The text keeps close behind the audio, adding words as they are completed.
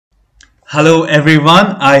Hello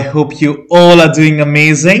everyone, I hope you all are doing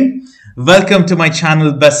amazing. Welcome to my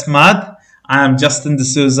channel Best Math. I am Justin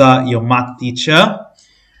D'Souza, your math teacher.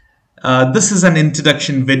 This is an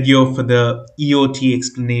introduction video for the EOT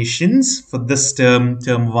explanations for this term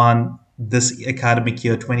 1, this academic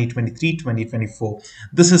year 2023-2024.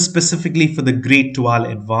 This is specifically for the grade 12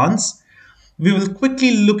 advance. We will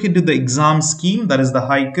quickly look into the exam scheme, that is the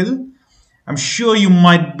Heikel. I'm sure you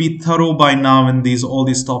might be thorough by now in all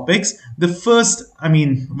these topics. The first,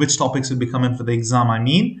 which topics will be coming for the exam,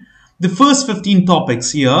 the first 15 topics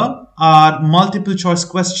here are multiple choice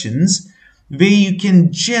questions where you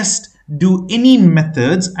can just do any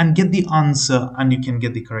methods and get the answer, and you can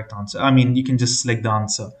get the correct answer. You can just select the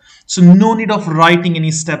answer. So no need of writing any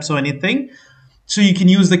steps or anything. So you can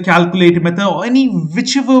use the calculator method or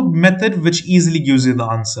whichever method which easily gives you the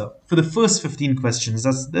answer for the first 15 questions.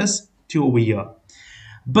 That's this two over here.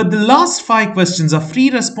 But the last 5 questions are free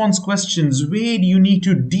response questions where you need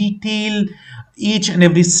to detail each and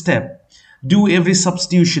every step, do every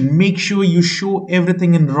substitution, make sure you show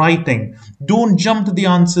everything in writing. Don't jump to the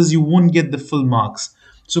answers, you won't get the full marks.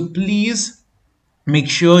 So please make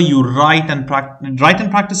sure you write and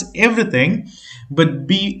practice everything, but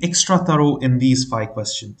be extra thorough in these 5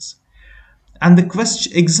 questions. And the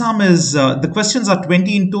questions are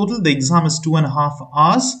 20 in total. The exam is 2.5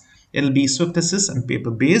 hours. It'll be Swift Assist and paper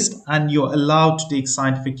based, and you're allowed to take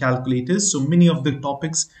scientific calculators. So many of the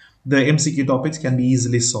topics, the MCQ topics, can be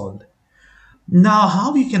easily solved. Now,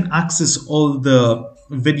 how you can access all the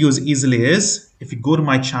videos easily is, if you go to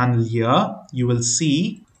my channel here, you will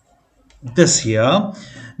see this here.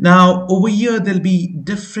 Now over here there'll be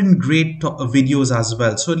different grade videos as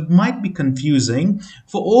well, so it might be confusing.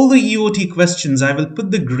 For all the EOT questions, I will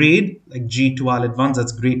put the grade like G12 advanced,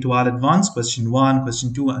 that's grade 12 advanced, question 1,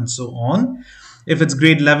 question 2, and so on. If it's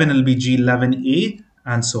grade 11, it'll be G11A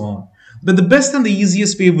and so on. But the best and the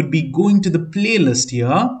easiest way would be going to the playlist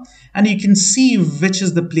here, and you can see which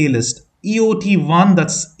is the playlist. EOT1,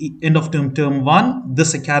 that's end of term 1,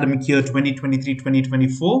 this academic year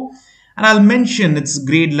 2023-2024. And I'll mention it's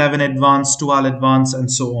grade 11 advanced, 12 advanced,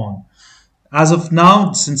 and so on. As of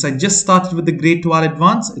now, since I just started with the grade 12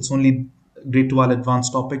 advanced, it's only grade 12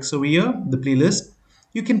 advanced topics over here, the playlist.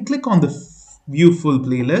 You can click on the view full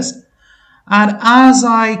playlist. And as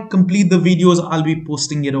I complete the videos, I'll be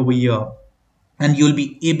posting it over here. And you'll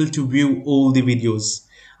be able to view all the videos.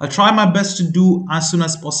 I'll try my best to do as soon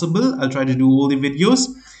as possible. I'll try to do all the videos.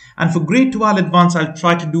 And for grade 12 advanced, I'll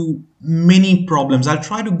try to do many problems. I'll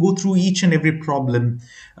try to go through each and every problem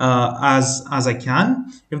as I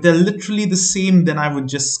can. If they're literally the same, then I would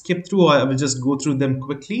just skip through, or I will just go through them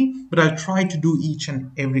quickly. But I'll try to do each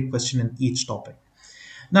and every question in each topic.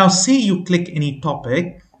 Now, say you click any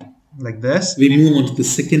topic like this. We move on to the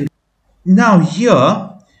second. Now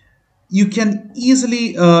here, you can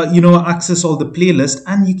easily, access all the playlist,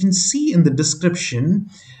 and you can see in the description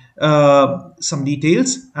some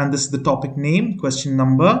details, and this is the topic name, question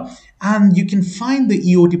number, and you can find the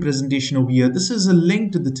EOT presentation over here. This is a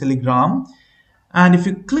link to the Telegram, and if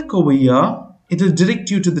you click over here, it will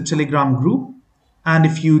direct you to the Telegram group, and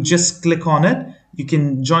if you just click on it, you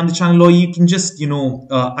can join the channel, or you can just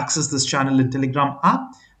access this channel in Telegram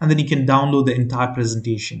app, and then you can download the entire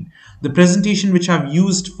presentation. The presentation which I've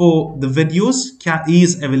used for the videos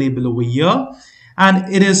is available over here.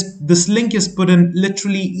 And this link is put in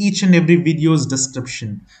literally each and every video's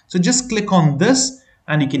description. So just click on this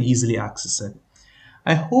and you can easily access it.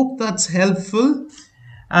 I hope that's helpful,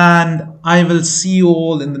 and I will see you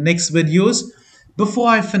all in the next videos. Before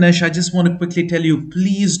I finish, I just want to quickly tell you,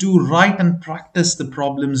 please do write and practice the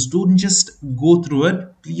problems. Don't just go through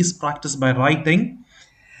it. Please practice by writing.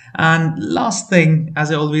 And last thing,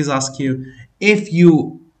 as I always ask you, if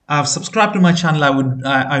you have subscribed to my channel,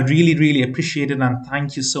 I really appreciate it, and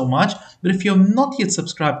thank you so much. But if you have not yet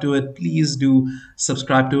subscribed to it, please do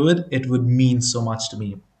subscribe to it. It would mean so much to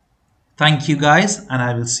me. Thank you guys, and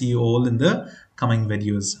I will see you all in the coming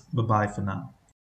videos. Bye bye for now.